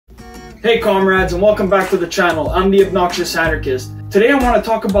Hey comrades, and welcome back to the channel. I'm the Obnoxious Anarchist. Today I want to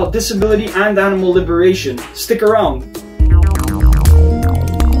talk about disability and animal liberation. Stick around.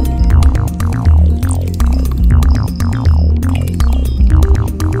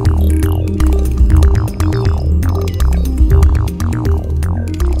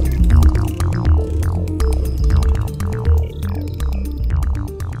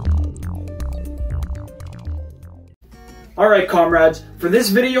 Alright comrades, for this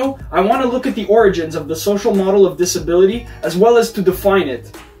video, I want to look at the origins of the social model of disability as well as to define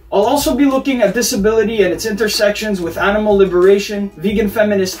it. I'll also be looking at disability and its intersections with animal liberation, vegan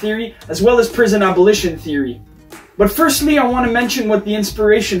feminist theory, as well as prison abolition theory. But firstly, I want to mention what the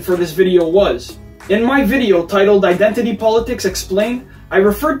inspiration for this video was. In my video titled Identity Politics Explained, I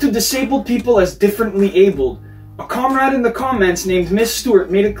referred to disabled people as differently abled. A comrade in the comments named Miss Stewart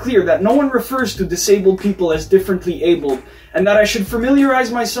made it clear that no one refers to disabled people as differently abled, and that I should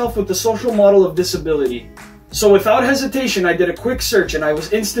familiarize myself with the social model of disability. So without hesitation, I did a quick search and I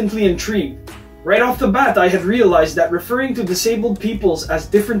was instantly intrigued. Right off the bat, I had realized that referring to disabled peoples as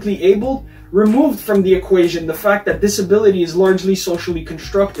differently abled removed from the equation the fact that disability is largely socially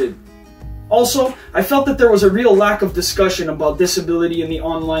constructed. Also, I felt that there was a real lack of discussion about disability in the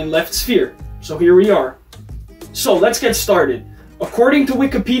online left sphere, so here we are. So let's get started. According to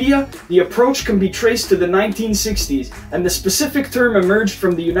Wikipedia, the approach can be traced to the 1960s, and the specific term emerged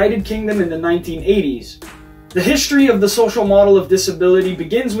from the United Kingdom in the 1980s. The history of the social model of disability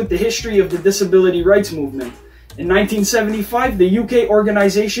begins with the history of the disability rights movement. In 1975, the UK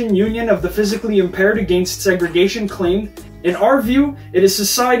organization Union of the Physically Impaired Against Segregation claimed, "In our view, it is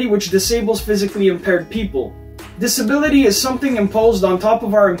society which disables physically impaired people. Disability is something imposed on top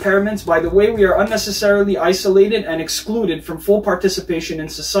of our impairments by the way we are unnecessarily isolated and excluded from full participation in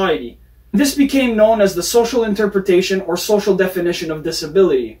society." This became known as the social interpretation or social definition of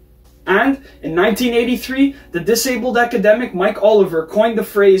disability. And in 1983, the disabled academic Mike Oliver coined the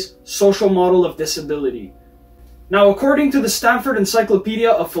phrase social model of disability. Now, according to the Stanford Encyclopedia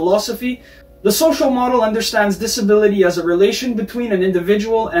of Philosophy, the social model understands disability as a relation between an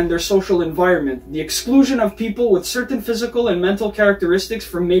individual and their social environment, the exclusion of people with certain physical and mental characteristics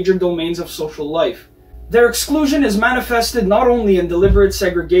from major domains of social life. Their exclusion is manifested not only in deliberate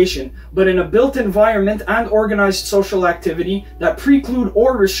segregation, but in a built environment and organized social activity that preclude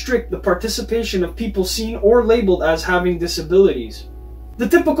or restrict the participation of people seen or labeled as having disabilities. The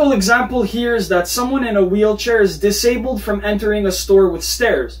typical example here is that someone in a wheelchair is disabled from entering a store with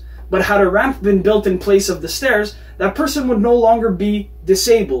stairs. But had a ramp been built in place of the stairs, that person would no longer be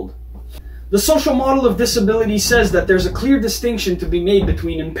disabled. The social model of disability says that there's a clear distinction to be made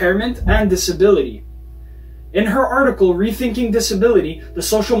between impairment and disability. In her article, Rethinking Disability, the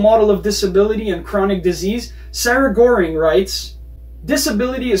Social Model of Disability and Chronic Disease, Sarah Goring writes,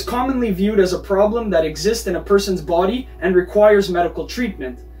 "Disability is commonly viewed as a problem that exists in a person's body and requires medical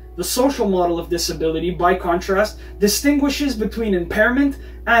treatment. The social model of disability, by contrast, distinguishes between impairment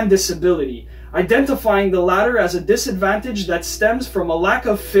and disability, identifying the latter as a disadvantage that stems from a lack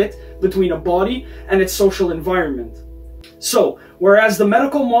of fit between a body and its social environment." So, whereas the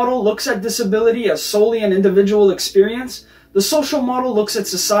medical model looks at disability as solely an individual experience, the social model looks at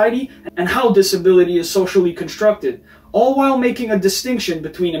society and how disability is socially constructed, all while making a distinction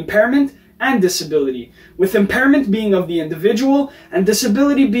between impairment and disability, with impairment being of the individual and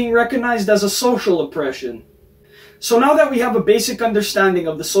disability being recognized as a social oppression. So now that we have a basic understanding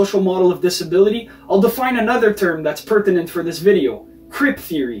of the social model of disability, I'll define another term that's pertinent for this video: Crip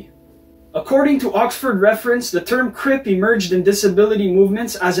theory. According to Oxford Reference, the term Crip emerged in disability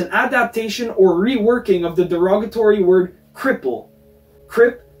movements as an adaptation or reworking of the derogatory word cripple.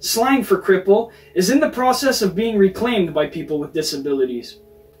 Crip, slang for cripple, is in the process of being reclaimed by people with disabilities.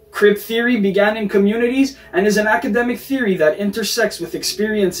 Crip theory began in communities and is an academic theory that intersects with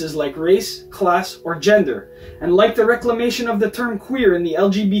experiences like race, class, or gender. And like the reclamation of the term queer in the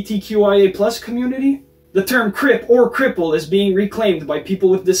LGBTQIA+ community, the term crip or cripple is being reclaimed by people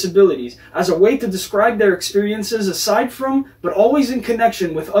with disabilities as a way to describe their experiences aside from, but always in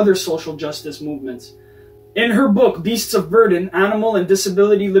connection with, other social justice movements. In her book, Beasts of Burden, Animal and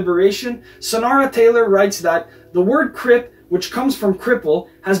Disability Liberation, Sonara Taylor writes that the word crip, which comes from cripple,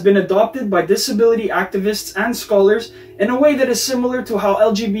 has been adopted by disability activists and scholars in a way that is similar to how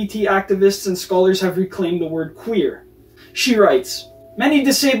LGBT activists and scholars have reclaimed the word queer. She writes, "Many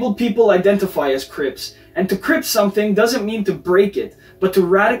disabled people identify as crips, and to crip something doesn't mean to break it, but to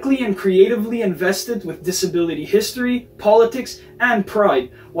radically and creatively invest it with disability history, politics, and pride,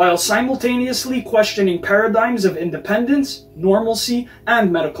 while simultaneously questioning paradigms of independence, normalcy,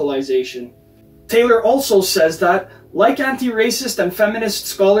 and medicalization." Taylor also says that, like anti-racist and feminist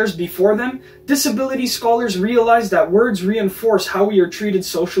scholars before them, disability scholars realize that words reinforce how we are treated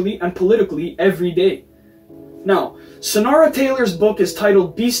socially and politically every day. Now, Sonara Taylor's book is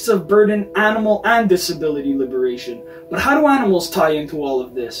titled Beasts of Burden, Animal and Disability Liberation, but how do animals tie into all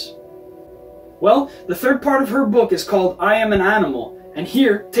of this? Well, the third part of her book is called I Am an Animal, and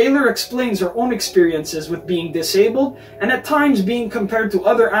here, Taylor explains her own experiences with being disabled and at times being compared to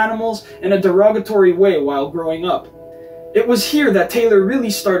other animals in a derogatory way while growing up. It was here that Taylor really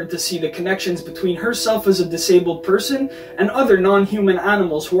started to see the connections between herself as a disabled person and other non-human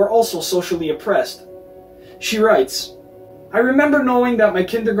animals who are also socially oppressed. She writes, I remember knowing that my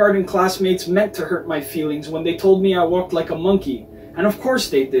kindergarten classmates meant to hurt my feelings when they told me I walked like a monkey, and of course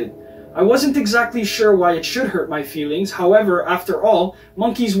they did. I wasn't exactly sure why it should hurt my feelings, however, after all,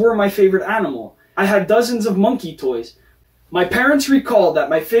 monkeys were my favorite animal. I had dozens of monkey toys. My parents recalled that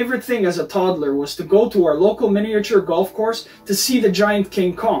my favorite thing as a toddler was to go to our local miniature golf course to see the giant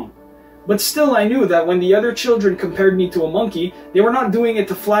King Kong. But still I knew that when the other children compared me to a monkey, they were not doing it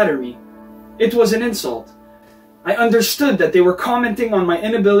to flatter me. It was an insult. I understood that they were commenting on my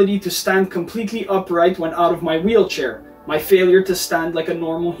inability to stand completely upright when out of my wheelchair, my failure to stand like a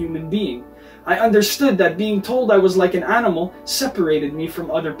normal human being. I understood that being told I was like an animal separated me from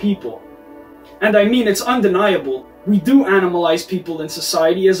other people. And I mean, it's undeniable. We do animalize people in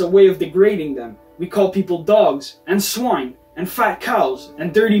society as a way of degrading them. We call people dogs, and swine, and fat cows,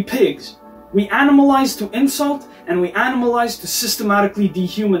 and dirty pigs. We animalize to insult, and we animalize to systematically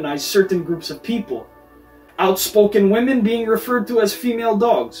dehumanize certain groups of people. Outspoken women being referred to as female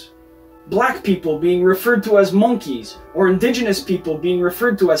dogs. Black people being referred to as monkeys, or indigenous people being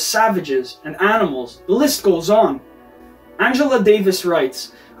referred to as savages and animals. The list goes on. Angela Davis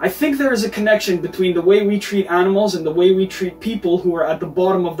writes, I think there is a connection between the way we treat animals and the way we treat people who are at the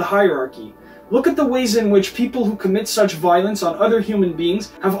bottom of the hierarchy. Look at the ways in which people who commit such violence on other human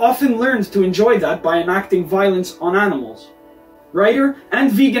beings have often learned to enjoy that by enacting violence on animals. Writer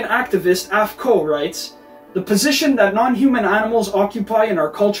and vegan activist Af Ko writes, the position that non-human animals occupy in our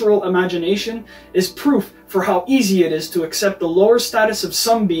cultural imagination is proof for how easy it is to accept the lower status of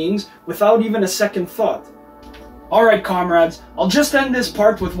some beings without even a second thought. Alright comrades, I'll just end this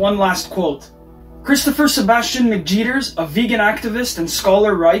part with one last quote. Christopher Sebastian McJeeters, a vegan activist and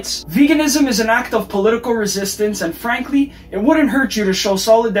scholar, writes, veganism is an act of political resistance, and frankly, it wouldn't hurt you to show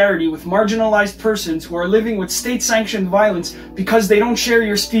solidarity with marginalized persons who are living with state-sanctioned violence because they don't share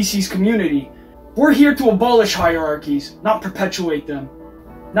your species' community. We're here to abolish hierarchies, not perpetuate them.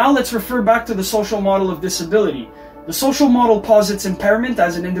 Now let's refer back to the social model of disability. The social model posits impairment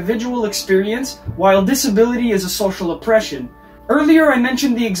as an individual experience, while disability is a social oppression. Earlier I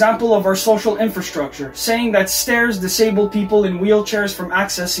mentioned the example of our social infrastructure, saying that stairs disable people in wheelchairs from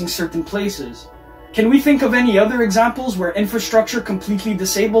accessing certain places. Can we think of any other examples where infrastructure completely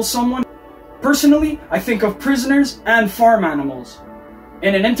disables someone? Personally, I think of prisoners and farm animals.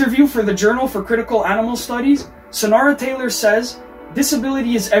 In an interview for the Journal for Critical Animal Studies, Sonara Taylor says,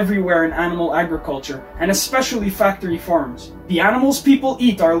 disability is everywhere in animal agriculture, and especially factory farms. The animals people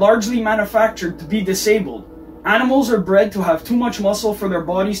eat are largely manufactured to be disabled. Animals are bred to have too much muscle for their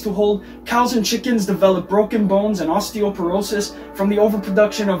bodies to hold. Cows and chickens develop broken bones and osteoporosis from the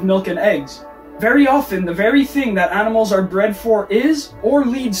overproduction of milk and eggs. Very often, the very thing that animals are bred for is, or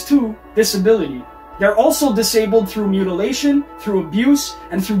leads to, disability. They're also disabled through mutilation, through abuse,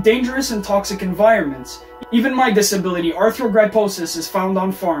 and through dangerous and toxic environments. Even my disability, arthrogryposis, is found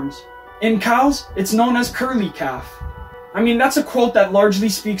on farms. In cows, it's known as curly calf. I mean, that's a quote that largely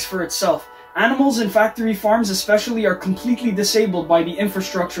speaks for itself. Animals in factory farms especially are completely disabled by the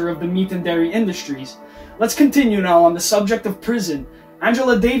infrastructure of the meat and dairy industries. Let's continue now on the subject of prison.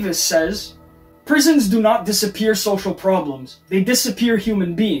 Angela Davis says, prisons do not disappear social problems. They disappear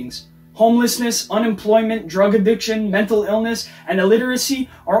human beings. Homelessness, unemployment, drug addiction, mental illness, and illiteracy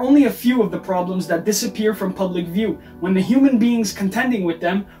are only a few of the problems that disappear from public view when the human beings contending with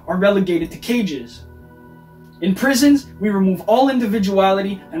them are relegated to cages. In prisons, we remove all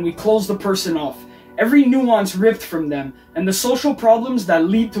individuality and we close the person off. Every nuance ripped from them, and the social problems that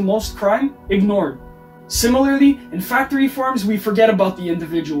lead to most crime ignored. Similarly, in factory farms, we forget about the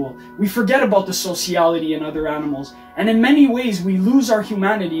individual. We forget about the sociality in other animals. And in many ways, we lose our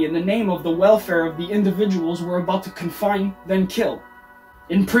humanity in the name of the welfare of the individuals we're about to confine, then kill.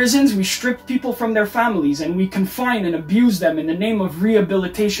 In prisons, we strip people from their families and we confine and abuse them in the name of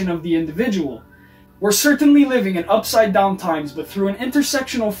rehabilitation of the individual. We're certainly living in upside-down times, but through an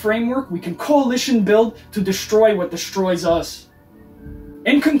intersectional framework, we can coalition build to destroy what destroys us.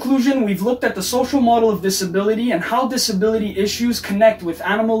 In conclusion, we've looked at the social model of disability and how disability issues connect with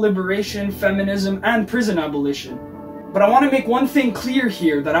animal liberation, feminism, and prison abolition. But I want to make one thing clear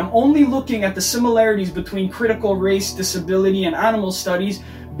here, that I'm only looking at the similarities between critical race, disability, and animal studies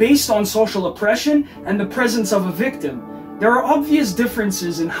based on social oppression and the presence of a victim. There are obvious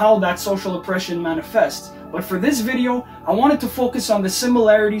differences in how that social oppression manifests, but for this video, I wanted to focus on the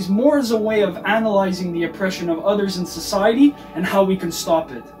similarities more as a way of analyzing the oppression of others in society and how we can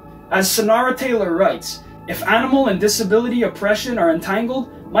stop it. As Sonara Taylor writes, if animal and disability oppression are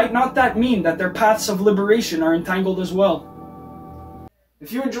entangled, might not that mean that their paths of liberation are entangled as well?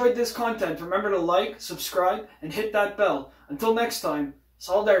 If you enjoyed this content, remember to like, subscribe, and hit that bell. Until next time,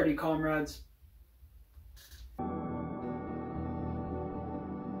 solidarity, comrades.